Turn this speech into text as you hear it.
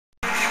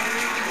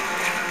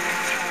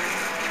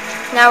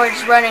Now we're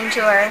just running to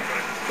our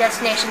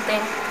destination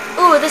thing.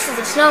 Ooh, this is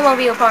the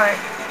snowmobile part.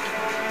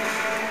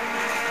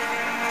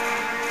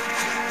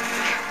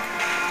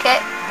 Okay.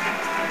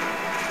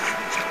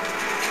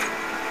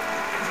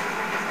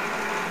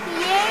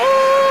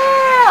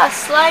 Yeah!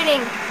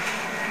 Sliding.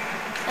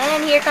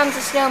 And here comes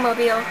the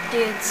snowmobile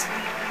dudes.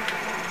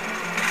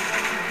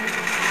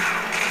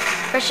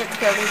 First you have to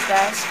kill these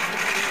guys.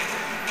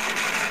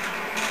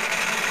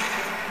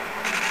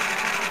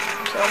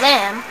 Kill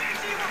them.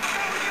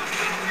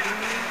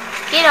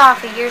 Get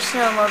off of your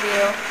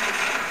snowmobile.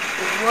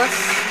 Wuss.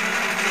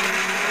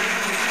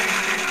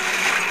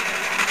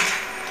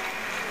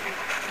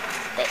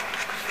 They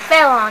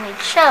fell on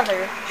each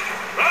other.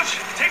 Rush,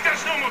 take that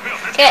snowmobile.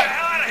 Let's get the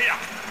hell out of here.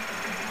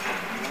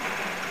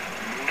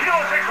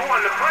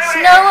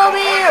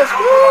 Snowmobiles!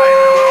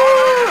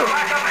 Woo!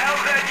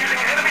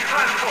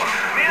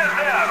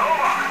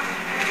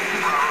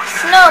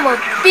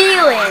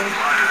 Snowmobiling!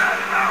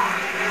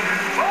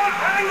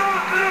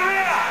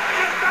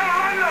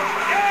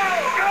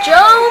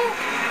 Jump!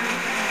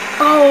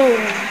 Oh!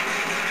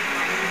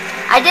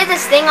 I did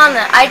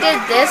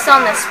this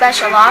on the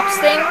special ops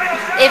thing.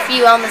 If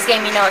you own this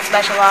game, you know what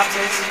special ops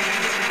is.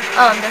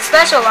 The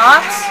special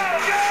ops,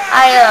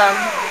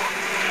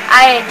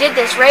 I did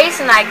this race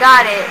and I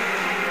got it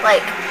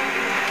like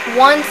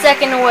 1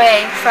 second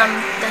away from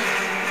the,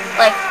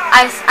 like,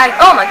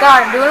 oh my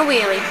god, I'm doing a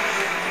wheelie.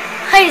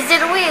 I just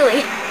did a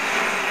wheelie.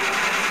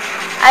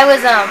 I was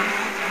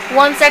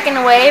 1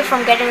 second away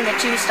from getting the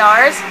 2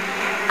 stars.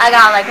 I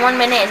got like 1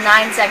 minute and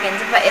 9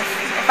 seconds.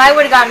 If I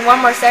would have gotten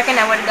 1 more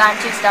second, I would have gotten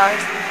 2 stars.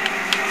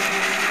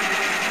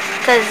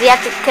 Cause you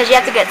have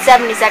to get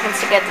 70 seconds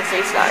to get the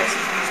 3 stars,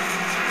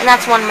 and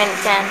that's 1 minute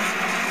 10.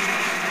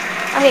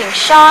 I'm getting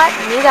shot,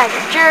 and you guys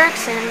are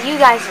jerks, and you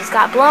guys just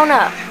got blown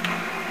up.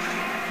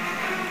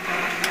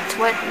 That's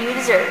what you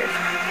deserve.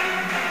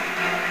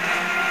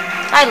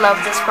 I love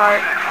this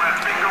part.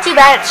 Too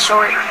bad it's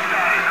short.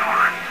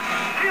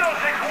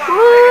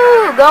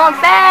 Woo! Going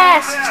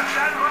fast!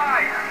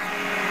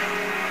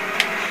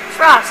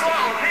 Frosty.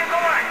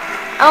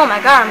 Oh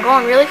my god, I'm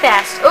going really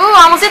fast. Oh,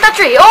 I almost hit that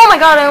tree! Oh my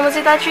god, I almost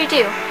hit that tree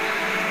too.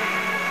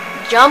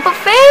 Jump of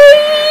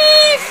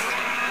faith!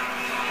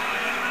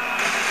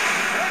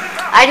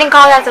 I didn't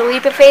call that the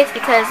leap of faith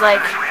because,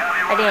 like,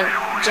 I didn't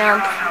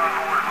jump.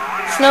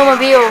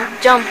 Snowmobile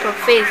jump of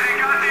faith.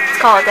 Let's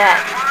call it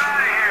that.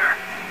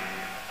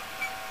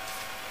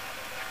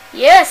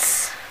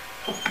 Yes!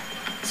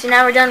 So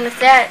now we're done with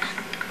that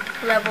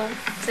level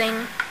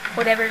thing.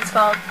 Whatever it's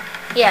called.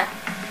 Yeah.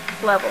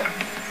 Level.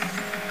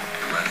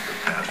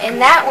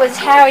 And that was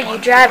how you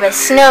drive a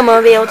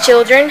snowmobile,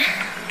 children.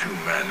 2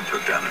 men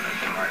took down an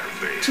entire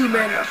base. 2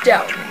 men took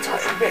down an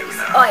entire base.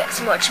 I have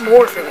so much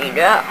more for me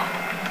now.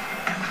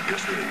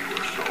 Yesterday you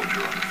were a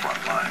soldier on the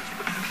front lines,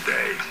 but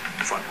today,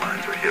 front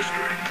lines are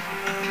history.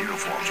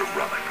 Uniforms are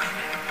relics.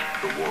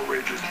 The war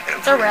rages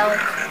everywhere,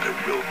 and there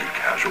will be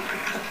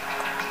casualties.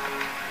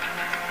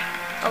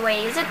 Oh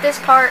wait, is it this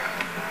part?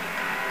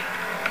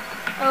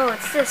 Oh,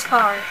 it's this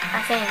part, I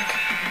think.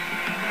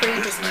 Where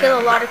you just kill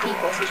a lot of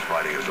people. Is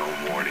fighting his own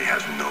war, and he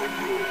has no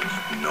rules,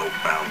 no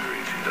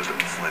boundaries. He doesn't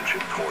flinch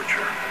at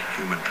torture,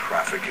 human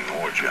trafficking,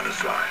 or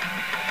genocide.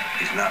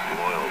 He's not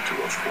loyal to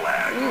a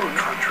flag or a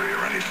country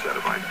or any set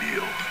of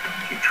ideals.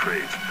 He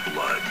trades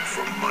blood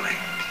for money.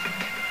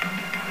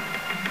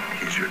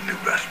 He's your new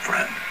best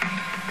friend.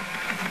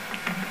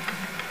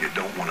 You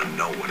don't want to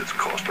know what it's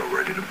cost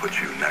already to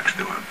put you next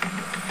to him.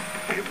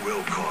 It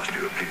will cost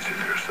you a piece of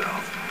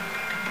yourself.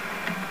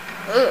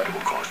 It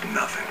will cost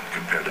nothing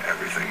compared to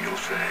everything you'll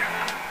save.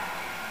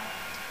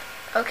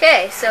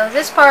 Okay, so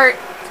this part,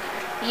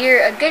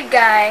 you're a good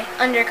guy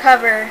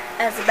undercover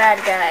as a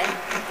bad guy.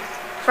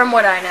 From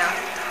what I know.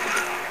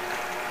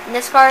 In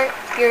this part,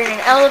 you're in an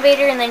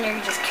elevator and then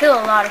you just kill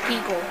a lot of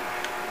people.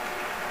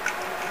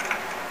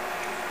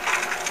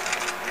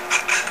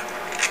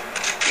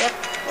 Yep,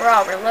 we're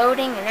all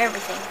reloading and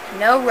everything.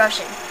 No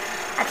rushing.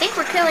 I think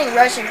we're killing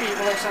Russian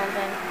people or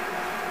something.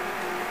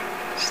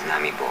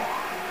 Snowmobile.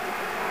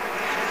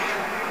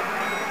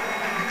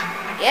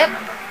 Yep.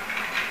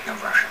 No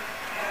Russian.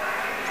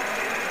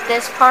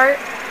 This part,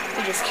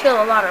 you just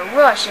kill a lot of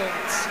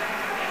Russians.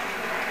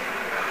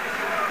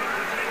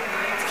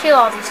 Kill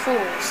all these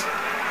fools.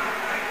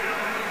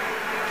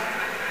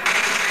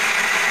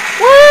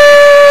 Woo!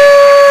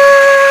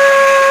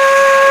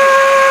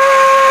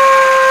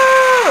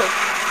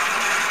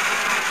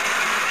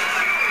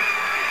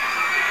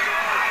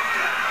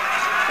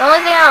 The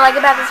only thing I don't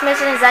like about this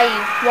mission is that you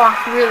walk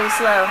really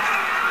slow,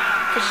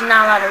 because you're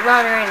not allowed to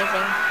run or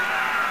anything.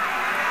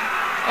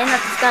 And that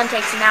this gun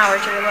takes an hour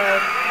to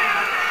reload.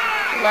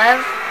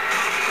 Lev?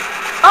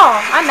 Oh,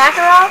 I'm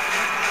Makarov?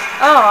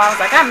 Oh, I was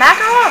like, I'm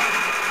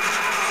Makarov?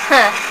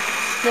 Huh.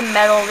 The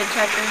metal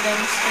detector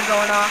things are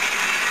going off.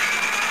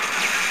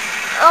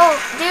 Oh,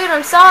 dude,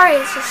 I'm sorry.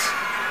 It's just,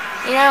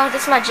 you know,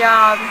 this is my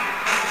job.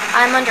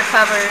 I'm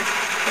undercover.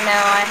 You know,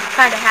 I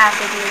kind of have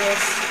to do this.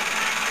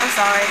 I'm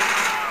sorry.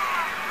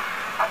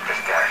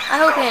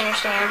 I hope you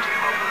understand.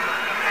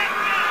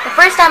 The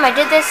first time I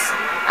did this,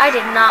 I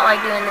did not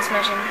like doing this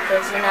mission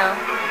because, you know,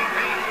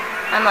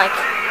 I'm like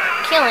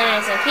killing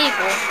innocent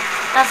people.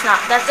 That's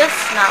just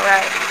not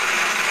right.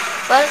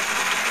 But,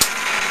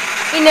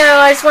 you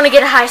know, I just want to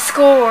get a high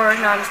score.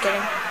 No, I'm just kidding.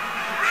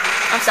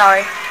 I'm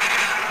sorry.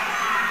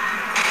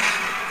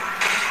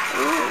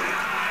 Ooh,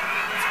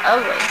 it's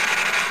ugly.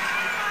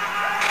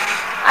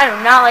 I do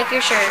not like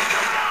your shirt.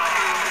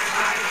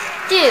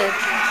 Dude,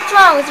 what's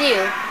wrong with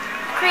you?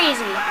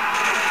 Crazy.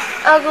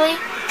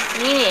 Ugly.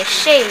 You need a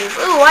shave.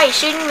 Ooh, why are you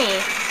shooting me?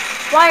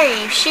 Why are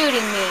you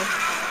shooting me?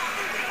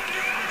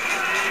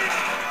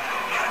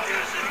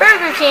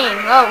 Burger King.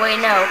 Oh,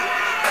 wait, no.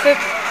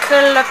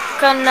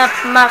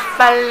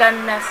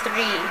 Kalakanapmafalana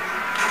 3.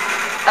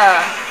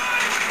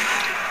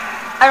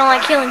 I don't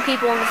like killing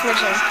people in this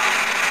mission.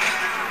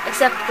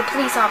 Except the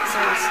police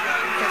officers.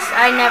 Because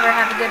I never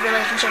have a good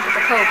relationship with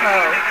the po-po.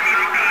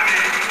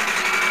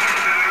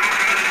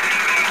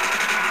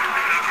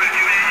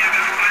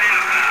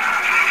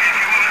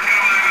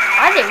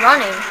 Why are they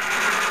running?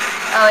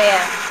 Oh,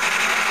 yeah.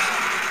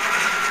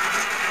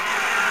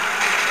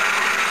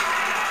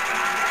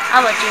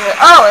 I'll let you...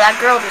 Oh, that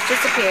girl just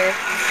disappeared.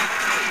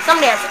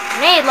 Somebody has a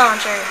grenade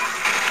launcher.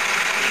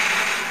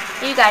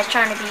 You guys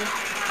trying to be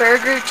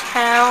Burger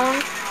Town?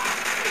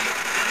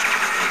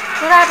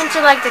 What happened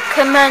to, like, the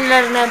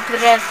Commander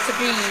Press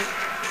 3?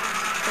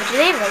 Would you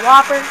leave the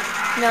Whopper?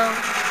 No.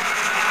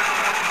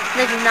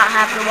 They do not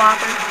have the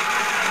Whopper.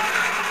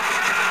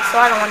 So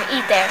I don't want to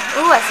eat there.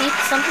 Ooh, I see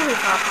some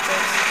police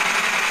officers.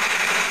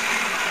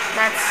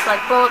 That's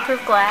like bulletproof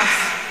glass.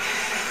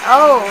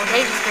 Oh,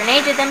 they just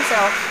grenaded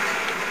themselves.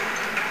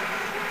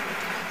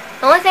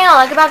 The only thing I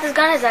like about this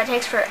gun is that it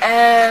takes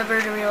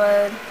forever to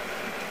reload.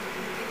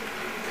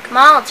 Come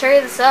on, let's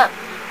hurry this up.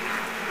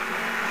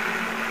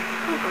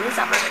 Ooh, police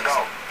officers.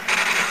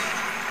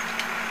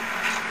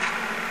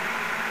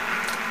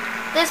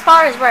 This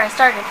part is where I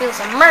start to feel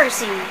some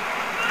mercy.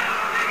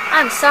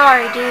 I'm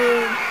sorry,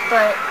 dude,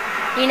 but...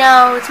 You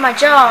know, it's my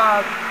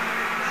job.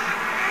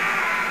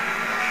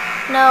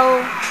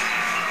 No.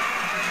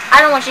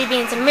 I don't want you to be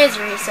in some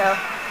misery, so...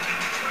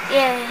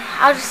 Yeah,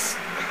 I'll just...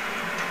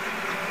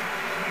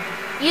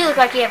 You look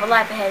like you have a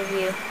life ahead of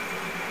you.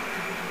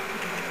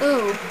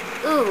 Ooh.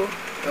 Ooh.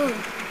 Ooh.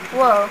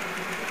 Whoa.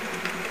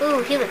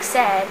 Ooh, he looks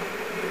sad.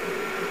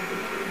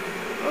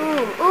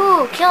 Ooh.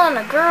 Ooh, killing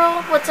a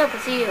girl? What's up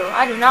with you?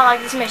 I do not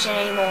like this mission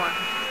anymore.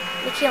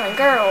 You're killing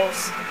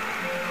girls.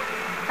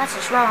 That's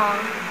just wrong.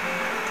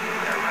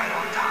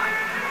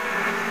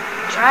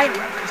 Right. I've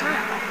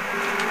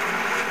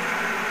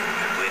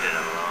waited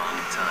a long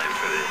time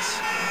for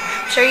this.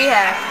 Sure you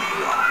have.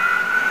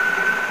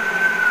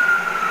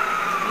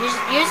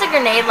 Use a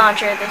grenade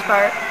launcher at this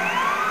part.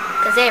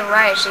 Because they have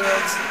riot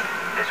shields.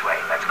 This way,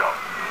 let's go.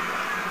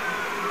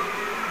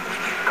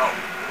 Go.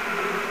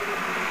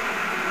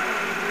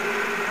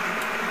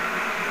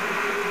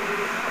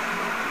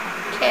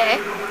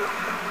 Okay.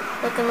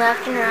 Looking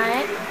left and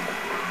right.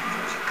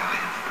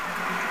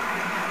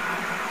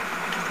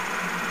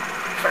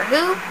 For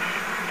who?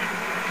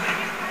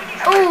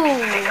 Ooh,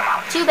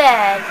 too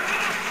bad.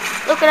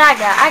 Look what I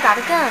got. I got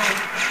a gun.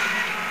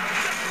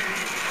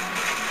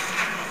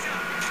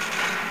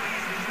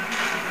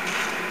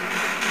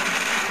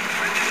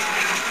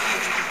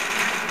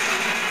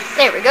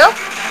 There we go.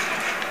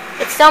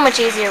 It's so much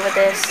easier with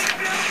this.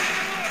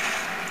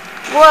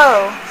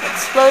 Whoa,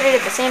 exploded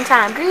at the same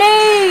time.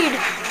 Grenade!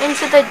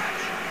 Into the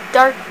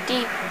dark,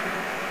 deep.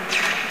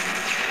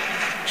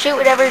 Shoot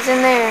whatever's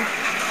in there.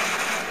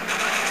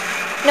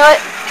 You know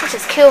what? Let's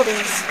just kill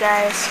these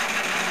guys.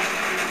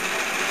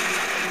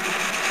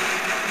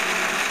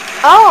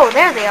 Oh,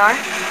 there they are.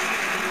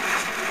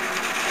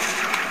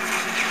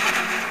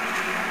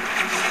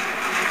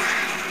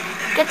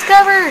 Get to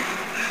cover!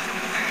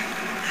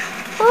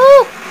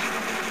 Woo!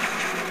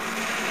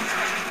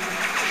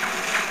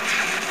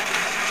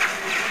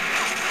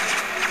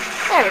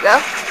 There we go.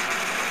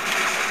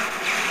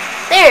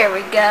 There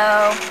we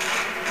go.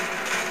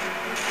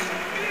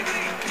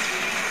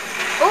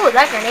 Oh,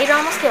 that grenade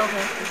almost killed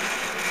me.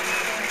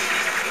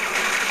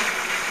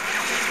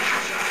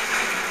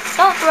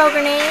 Don't throw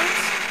grenades.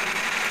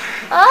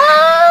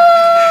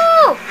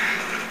 Oh!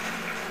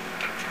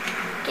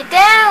 Get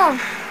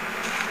down.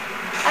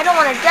 I don't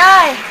want to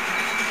die.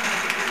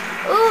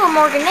 Ooh,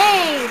 more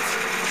grenades.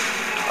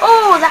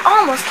 Oh, that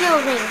almost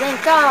killed me.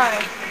 Thank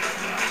God.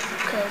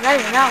 Because I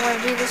do not want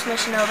to do this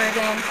mission over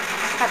again.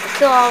 Have to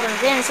kill all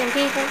those innocent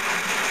people.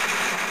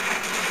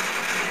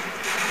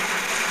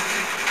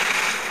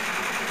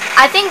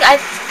 I think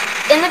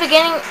in the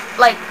beginning,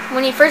 like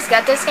when you first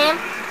got this game,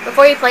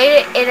 before you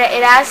played it,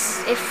 it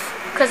asks if,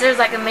 because there's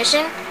like a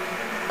mission,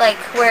 like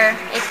where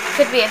it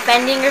could be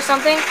offending or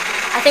something.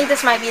 I think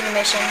this might be the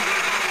mission.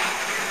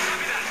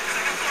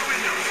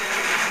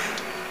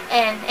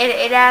 And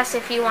it asks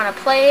if you want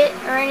to play it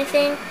or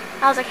anything.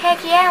 I was like,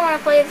 heck yeah, I want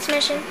to play this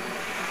mission.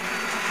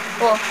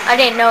 Well, I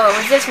didn't know it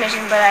was this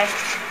mission, but I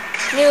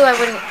knew I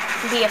wouldn't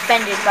be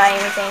offended by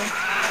anything.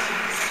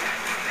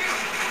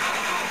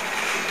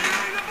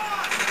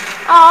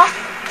 Aw,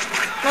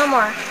 no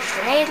more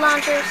grenade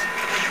launchers.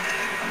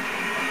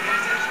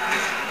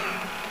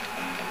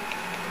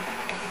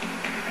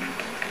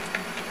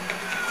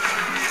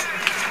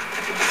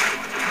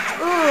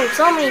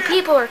 So many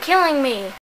people are killing me.